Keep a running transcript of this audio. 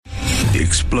The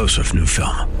explosive new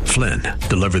film, Flynn,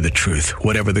 deliver the truth,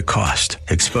 whatever the cost,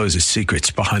 exposes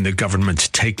secrets behind the government's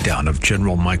takedown of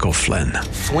General Michael Flynn.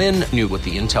 Flynn knew what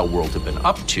the intel world had been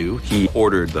up to. He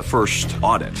ordered the first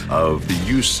audit of the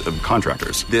use of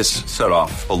contractors. This set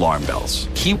off alarm bells.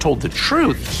 He told the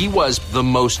truth. He was the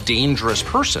most dangerous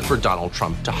person for Donald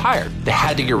Trump to hire. They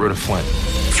had to get rid of Flynn.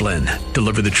 Flynn,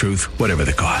 deliver the truth, whatever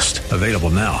the cost. Available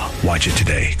now. Watch it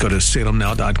today. Go to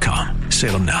salemnow.com.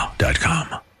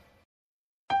 salemnow.com.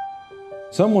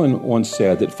 Someone once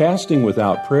said that fasting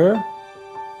without prayer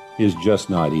is just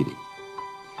not eating.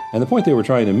 And the point they were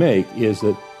trying to make is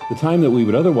that the time that we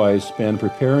would otherwise spend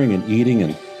preparing and eating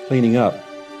and cleaning up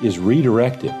is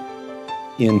redirected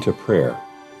into prayer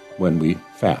when we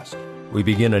fast. We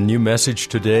begin a new message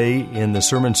today in the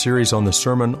sermon series on the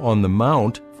Sermon on the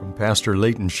Mount from Pastor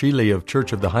Leighton Sheely of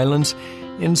Church of the Highlands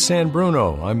in San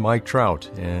Bruno. I'm Mike Trout,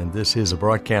 and this is a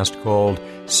broadcast called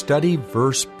Study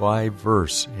Verse by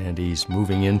Verse, and he's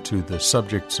moving into the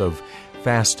subjects of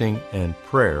fasting and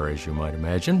prayer, as you might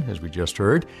imagine, as we just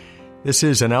heard. This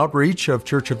is an outreach of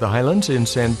Church of the Highlands in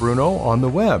San Bruno on the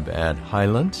web at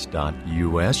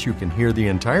highlands.us. You can hear the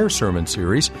entire sermon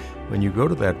series when you go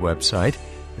to that website.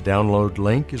 The download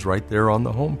link is right there on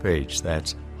the homepage.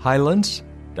 That's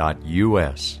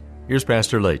highlands.us. Here's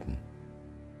Pastor Leighton.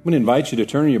 I'm going to invite you to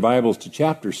turn your Bibles to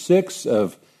chapter 6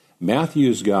 of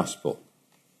Matthew's Gospel.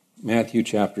 Matthew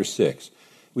chapter 6.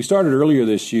 We started earlier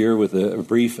this year with a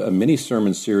brief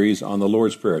mini-sermon series on the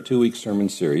Lord's Prayer, a 2-week sermon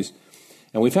series,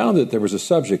 and we found that there was a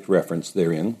subject reference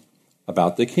therein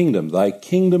about the kingdom. Thy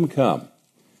kingdom come,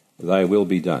 thy will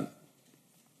be done.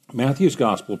 Matthew's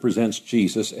Gospel presents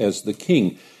Jesus as the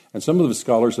King, and some of the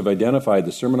scholars have identified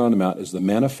the Sermon on the Mount as the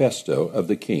manifesto of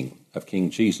the King, of King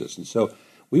Jesus. And so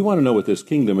we want to know what this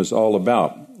kingdom is all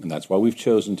about, and that's why we've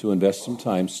chosen to invest some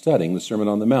time studying the Sermon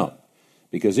on the Mount,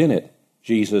 because in it,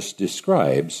 Jesus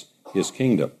describes his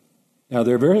kingdom. Now,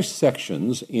 there are various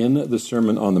sections in the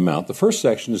Sermon on the Mount. The first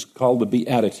section is called the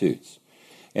Beatitudes,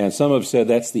 and some have said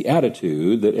that's the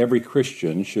attitude that every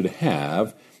Christian should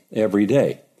have every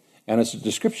day. And it's a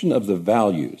description of the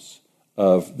values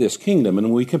of this kingdom. And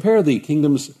when we compare the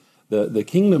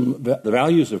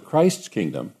values of Christ's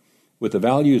kingdom with the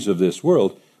values of this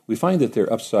world, we find that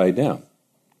they're upside down.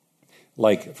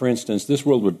 Like, for instance, this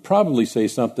world would probably say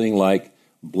something like,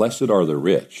 "Blessed are the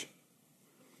rich."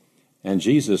 And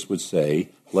Jesus would say,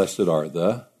 "Blessed are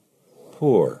the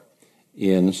poor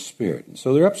in spirit." And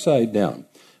so they're upside down.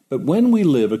 But when we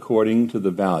live according to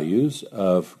the values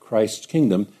of Christ's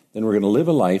kingdom, then we're going to live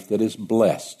a life that is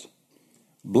blessed.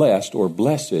 Blessed or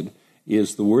blessed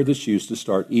is the word that's used to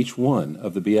start each one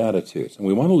of the Beatitudes. And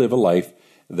we want to live a life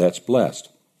that's blessed.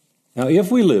 Now, if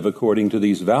we live according to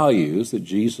these values that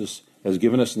Jesus has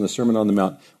given us in the Sermon on the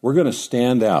Mount, we're going to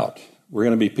stand out. We're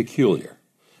going to be peculiar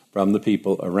from the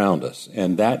people around us.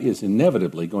 And that is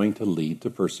inevitably going to lead to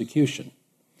persecution.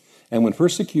 And when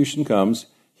persecution comes,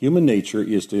 human nature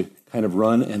is to kind of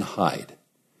run and hide.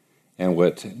 And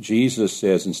what Jesus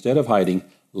says, instead of hiding,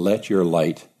 let your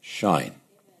light shine.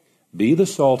 Be the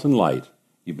salt and light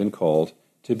you've been called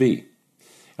to be.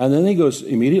 And then he goes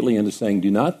immediately into saying,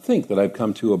 do not think that I've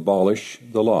come to abolish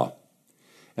the law.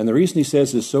 And the reason he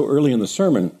says this so early in the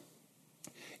sermon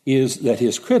is that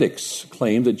his critics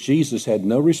claim that Jesus had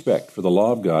no respect for the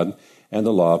law of God and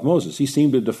the law of Moses. He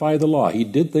seemed to defy the law. He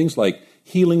did things like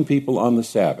healing people on the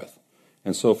Sabbath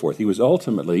and so forth. He was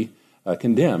ultimately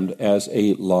condemned as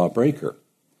a lawbreaker.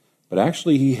 But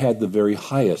actually he had the very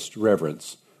highest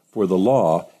reverence for the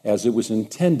law as it was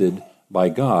intended by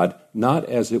God, not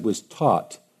as it was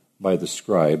taught by the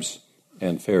scribes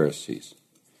and Pharisees.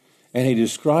 And he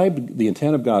described the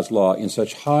intent of God's law in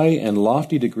such high and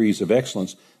lofty degrees of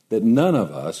excellence that none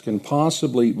of us can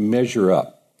possibly measure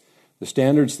up. The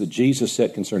standards that Jesus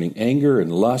set concerning anger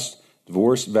and lust,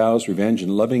 divorce, vows, revenge,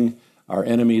 and loving our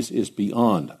enemies is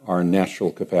beyond our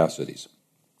natural capacities.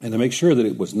 And to make sure that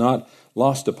it was not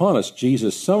lost upon us,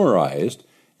 Jesus summarized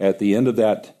at the end of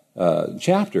that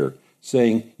chapter,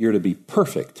 saying, you're to be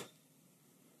perfect,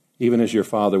 even as your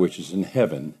Father which is in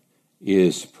heaven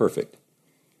is perfect.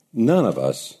 None of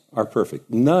us are perfect.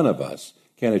 None of us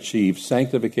can achieve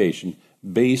sanctification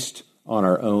based on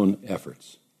our own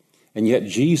efforts. And yet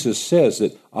Jesus says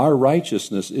that our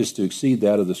righteousness is to exceed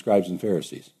that of the scribes and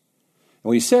Pharisees. And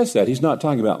when he says that, he's not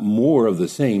talking about more of the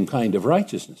same kind of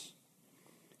righteousness.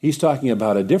 He's talking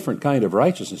about a different kind of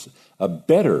righteousness, a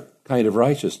better kind of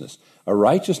righteousness, a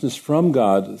righteousness from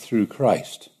God through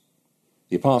Christ.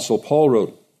 The Apostle Paul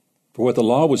wrote, for what the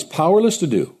law was powerless to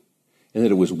do, and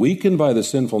that it was weakened by the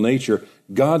sinful nature,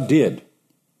 God did,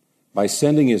 by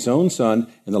sending his own Son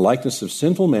in the likeness of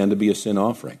sinful man to be a sin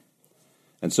offering.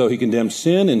 And so he condemned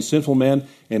sin in sinful men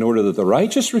in order that the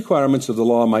righteous requirements of the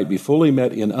law might be fully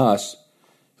met in us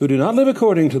who do not live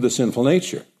according to the sinful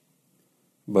nature,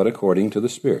 but according to the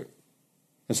Spirit.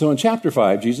 And so in chapter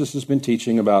 5, Jesus has been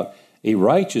teaching about a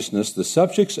righteousness the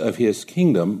subjects of his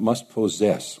kingdom must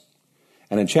possess.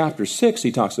 And in chapter 6,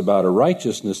 he talks about a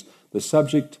righteousness the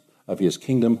subject of his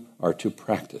kingdom are to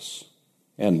practice.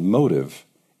 And motive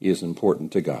is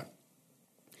important to God.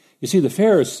 You see, the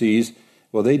Pharisees,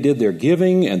 well, they did their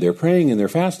giving and their praying and their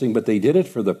fasting, but they did it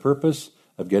for the purpose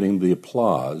of getting the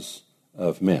applause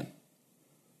of men.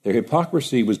 Their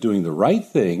hypocrisy was doing the right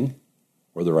thing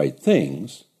or the right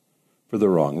things for the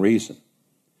wrong reason.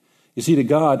 You see, to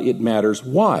God, it matters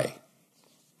why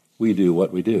we do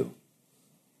what we do.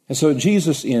 And so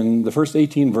Jesus, in the first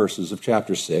 18 verses of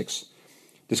chapter 6,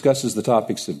 discusses the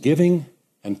topics of giving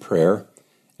and prayer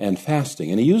and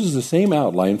fasting. And he uses the same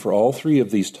outline for all three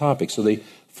of these topics, so they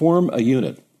form a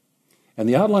unit. And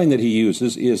the outline that he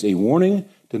uses is a warning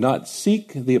to not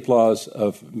seek the applause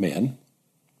of men,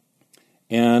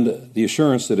 and the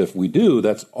assurance that if we do,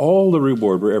 that's all the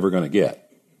reward we're ever going to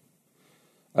get.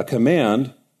 A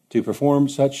command to perform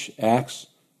such acts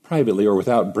privately or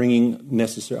without bringing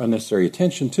unnecessary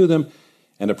attention to them,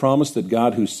 and a promise that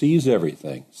God, who sees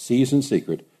everything, sees in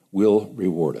secret, will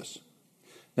reward us.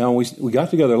 Now, when we got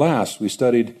together last, we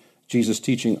studied Jesus'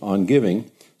 teaching on giving.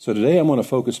 So today I'm going to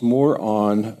focus more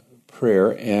on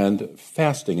prayer and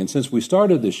fasting. And since we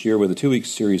started this year with a 2-week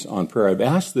series on prayer, I've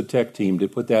asked the tech team to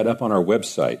put that up on our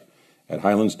website at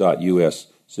highlands.us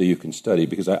so you can study,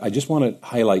 because I just want to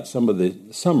highlight some of the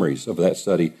summaries of that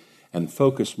study and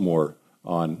focus more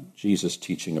on Jesus'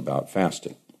 teaching about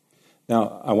fasting.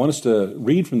 Now, I want us to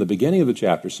read from the beginning of the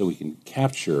chapter so we can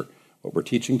capture what we're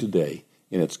teaching today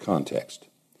in its context.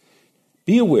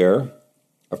 Be aware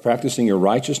of practicing your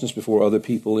righteousness before other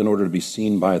people in order to be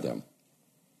seen by them.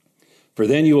 For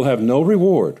then you will have no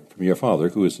reward from your Father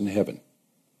who is in heaven.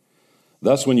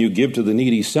 Thus, when you give to the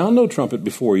needy, sound no trumpet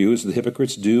before you, as the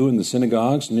hypocrites do in the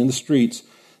synagogues and in the streets,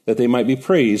 that they might be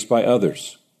praised by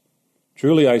others.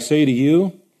 Truly I say to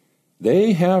you,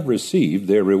 they have received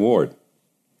their reward.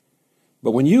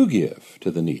 But when you give to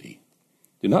the needy,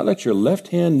 do not let your left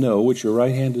hand know what your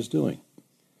right hand is doing,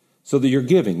 so that your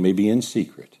giving may be in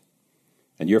secret.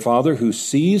 And your Father who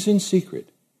sees in secret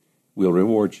will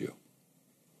reward you.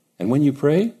 And when you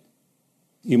pray,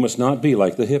 you must not be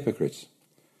like the hypocrites.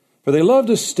 For they love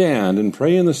to stand and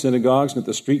pray in the synagogues and at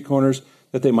the street corners,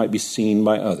 that they might be seen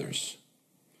by others.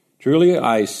 Truly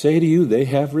I say to you, they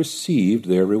have received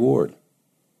their reward.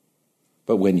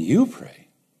 But when you pray,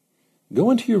 go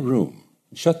into your room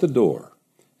and shut the door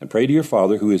and pray to your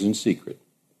Father who is in secret.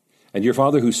 And your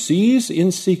Father who sees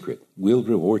in secret will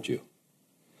reward you.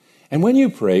 And when you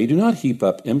pray, do not heap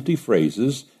up empty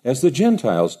phrases as the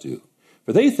Gentiles do,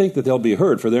 for they think that they'll be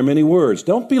heard for their many words.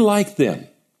 Don't be like them.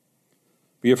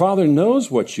 For your Father knows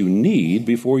what you need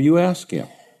before you ask him.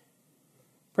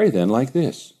 Pray then like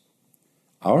this: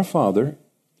 Our Father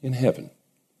in heaven,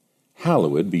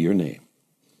 hallowed be your name.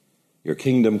 Your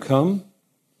kingdom come,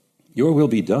 your will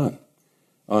be done,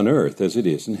 on earth as it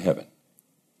is in heaven.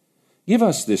 Give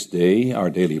us this day our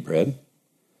daily bread,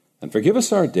 and forgive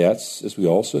us our debts as we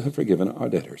also have forgiven our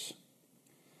debtors.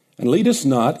 And lead us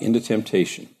not into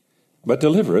temptation, but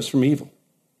deliver us from evil.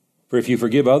 For if you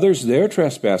forgive others their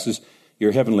trespasses,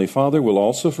 your heavenly Father will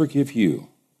also forgive you.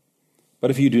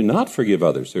 But if you do not forgive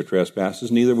others their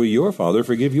trespasses, neither will your Father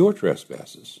forgive your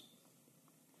trespasses.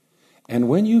 And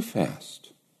when you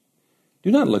fast,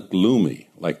 do not look gloomy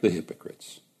like the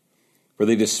hypocrites, for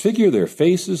they disfigure their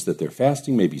faces that their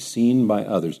fasting may be seen by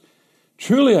others.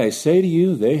 Truly I say to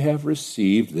you, they have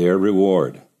received their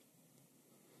reward.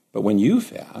 But when you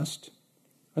fast,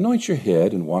 anoint your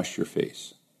head and wash your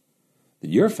face, that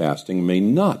your fasting may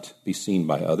not be seen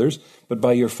by others, but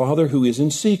by your Father who is in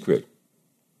secret.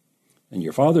 And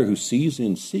your Father who sees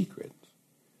in secret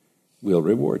will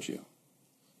reward you.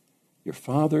 Your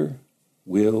Father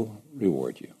will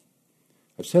reward you.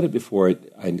 I've said it before,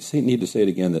 I need to say it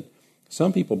again, that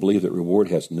some people believe that reward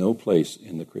has no place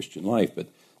in the Christian life, but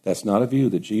that's not a view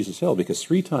that Jesus held, because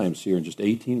 3 times here in just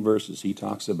 18 verses he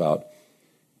talks about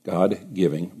God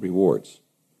giving rewards.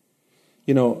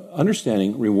 You know,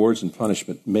 understanding rewards and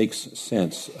punishment makes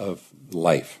sense of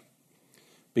life,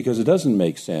 because it doesn't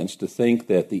make sense to think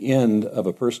that the end of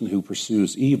a person who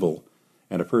pursues evil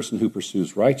and a person who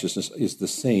pursues righteousness is the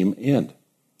same end,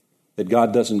 that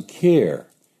God doesn't care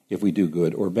if we do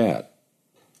good or bad,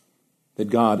 that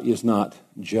God is not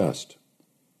just.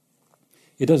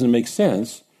 It doesn't make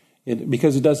sense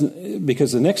because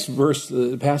the next verse,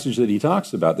 the passage that he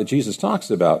talks about, that Jesus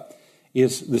talks about,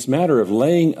 is this matter of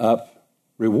laying up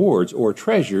rewards or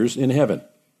treasures in heaven.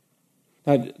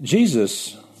 Now,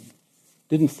 Jesus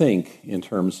didn't think in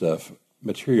terms of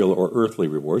material or earthly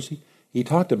rewards. He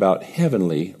talked about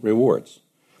heavenly rewards.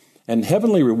 And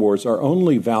heavenly rewards are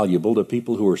only valuable to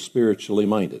people who are spiritually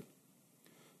minded.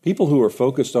 People who are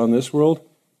focused on this world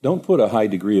don't put a high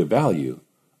degree of value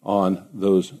on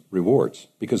those rewards,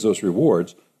 because those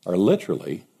rewards are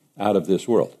literally out of this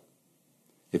world.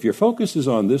 If your focus is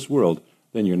on this world,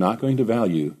 then you're not going to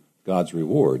value God's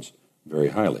rewards very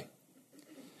highly.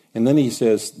 And then he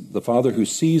says, the Father who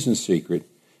sees in secret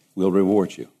will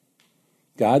reward you.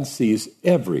 God sees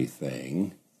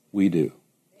everything we do.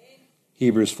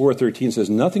 Hebrews 4:13 says,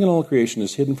 nothing in all creation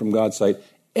is hidden from God's sight.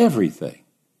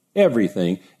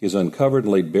 Everything is uncovered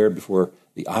and laid bare before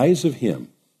the eyes of him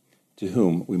to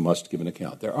whom we must give an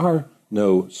account. There are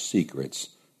no secrets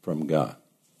from God.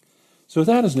 So with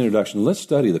that as an introduction, let's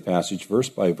study the passage verse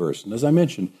by verse. And as I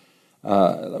mentioned,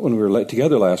 when we were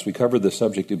together last, we covered the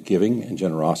subject of giving and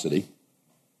generosity.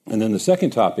 And then the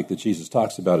second topic that Jesus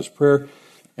talks about is prayer.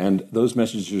 And those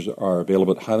messages are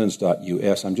available at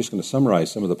highlands.us. I'm just going to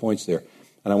summarize some of the points there.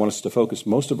 And I want us to focus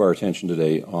most of our attention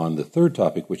today on the third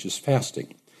topic, which is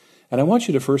fasting. And I want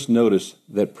you to first notice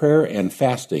that prayer and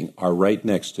fasting are right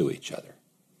next to each other.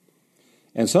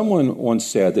 And someone once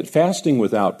said that fasting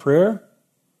without prayer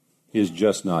is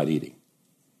just not eating.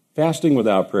 Fasting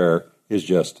without prayer is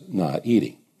just not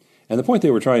eating. And the point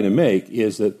they were trying to make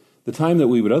is that the time that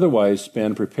we would otherwise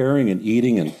spend preparing and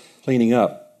eating and cleaning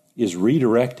up is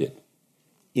redirected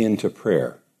into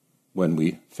prayer when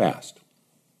we fast.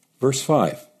 Verse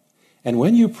 5, and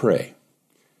when you pray,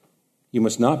 you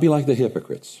must not be like the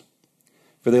hypocrites,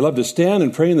 for they love to stand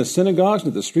and pray in the synagogues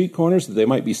and at the street corners that they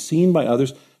might be seen by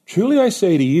others. Truly I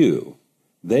say to you,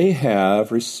 they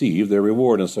have received their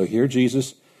reward. And so here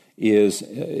Jesus is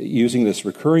using this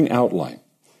recurring outline.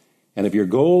 And if your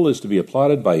goal is to be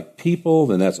applauded by people,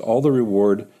 then that's all the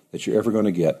reward that you're ever going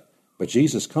to get. But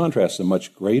Jesus contrasts a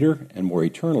much greater and more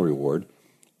eternal reward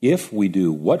if we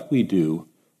do what we do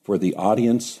for the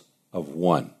audience of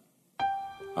one,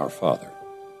 our Father.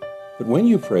 But when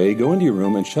you pray, go into your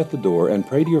room and shut the door and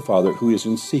pray to your Father who is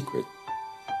in secret.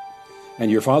 And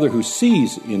your Father who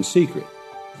sees in secret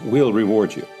will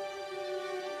reward you.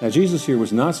 Now, Jesus here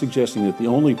was not suggesting that the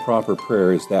only proper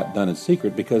prayer is that done in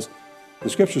secret, because the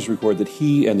Scriptures record that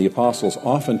he and the apostles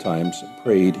oftentimes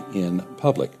prayed in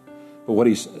public. But what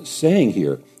he's saying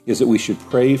here is that we should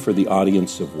pray for the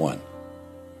audience of one,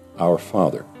 our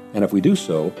Father. And if we do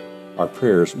so, our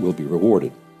prayers will be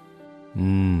rewarded.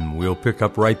 We'll pick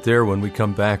up right there when we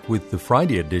come back with the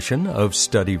Friday edition of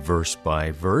Study Verse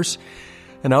by Verse,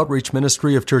 an outreach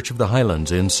ministry of Church of the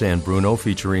Highlands in San Bruno,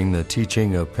 featuring the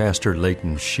teaching of Pastor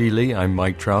Leighton Sheely. I'm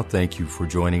Mike Trout. Thank you for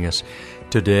joining us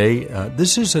today.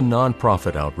 This is a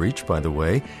nonprofit outreach, by the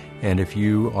way, and if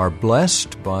you are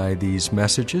blessed by these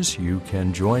messages, you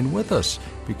can join with us,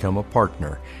 become a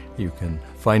partner. You can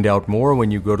find out more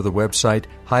when you go to the website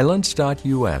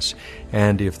highlands.us.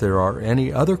 And if there are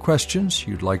any other questions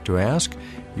you'd like to ask,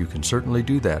 you can certainly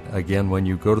do that. Again, when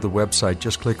you go to the website,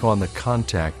 just click on the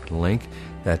contact link.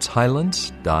 That's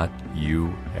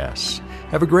highlands.us.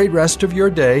 Have a great rest of your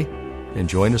day, and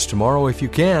join us tomorrow if you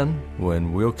can,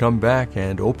 when we'll come back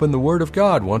and open the Word of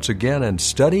God once again and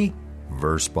study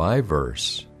verse by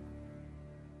verse.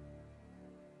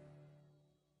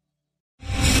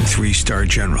 3-star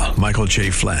General Michael J.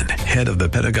 Flynn, head of the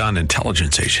Pentagon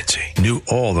Intelligence Agency, knew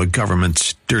all the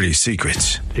government's dirty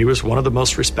secrets. He was one of the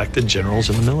most respected generals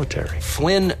in the military.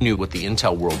 Flynn knew what the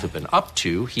intel world had been up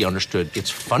to. He understood its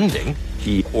funding.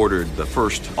 He ordered the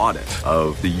first audit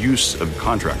of the use of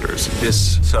contractors.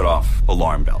 This set off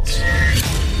alarm bells.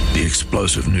 The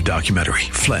explosive new documentary,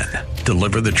 Flynn,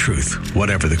 Deliver the Truth,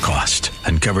 Whatever the Cost,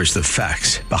 uncovers the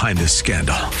facts behind this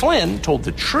scandal. Flynn told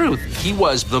the truth. He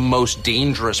was the most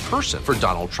dangerous person for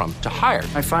Donald Trump to hire.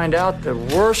 I find out the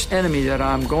worst enemy that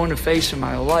I'm going to face in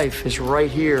my life is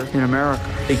right here in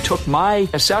America. They took my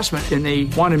assessment and they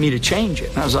wanted me to change it.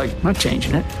 And I was like, I'm not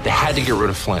changing it. They had to get rid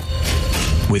of Flynn.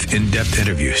 With in-depth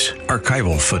interviews,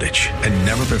 archival footage, and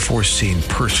never-before-seen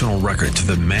personal records of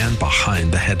the man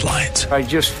behind the headlines. I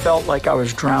just felt like I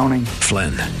was drowning.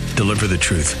 Flynn, Deliver the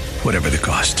Truth, Whatever the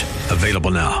Cost.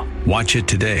 Available now. Watch it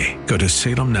today. Go to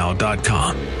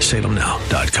salemnow.com.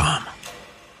 salemnow.com.